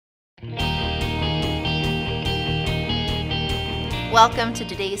Welcome to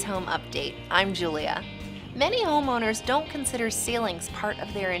today's home update. I'm Julia. Many homeowners don't consider ceilings part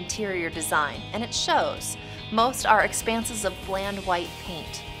of their interior design, and it shows. Most are expanses of bland white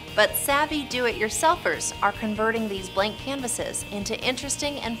paint. But savvy do-it-yourselfers are converting these blank canvases into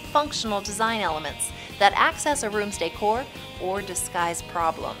interesting and functional design elements that access a room's decor or disguise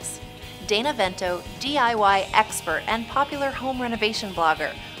problems. Dana Vento, DIY expert and popular home renovation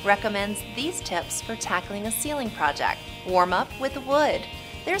blogger, recommends these tips for tackling a ceiling project. Warm up with wood.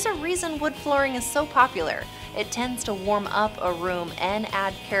 There's a reason wood flooring is so popular. It tends to warm up a room and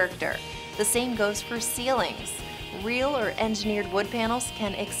add character. The same goes for ceilings. Real or engineered wood panels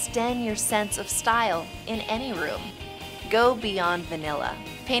can extend your sense of style in any room. Go beyond vanilla.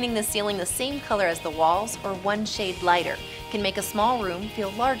 Painting the ceiling the same color as the walls or one shade lighter can make a small room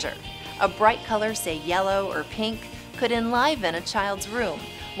feel larger. A bright color, say yellow or pink, could enliven a child's room,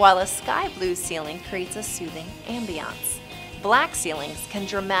 while a sky blue ceiling creates a soothing ambiance. Black ceilings can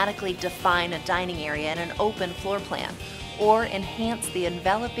dramatically define a dining area and an open floor plan, or enhance the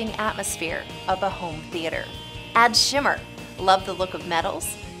enveloping atmosphere of a home theater. Add shimmer. Love the look of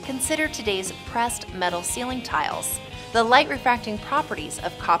metals? Consider today's pressed metal ceiling tiles. The light refracting properties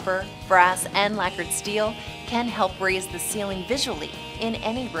of copper, brass, and lacquered steel can help raise the ceiling visually in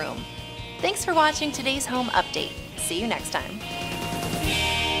any room. Thanks for watching today's home update. See you next time.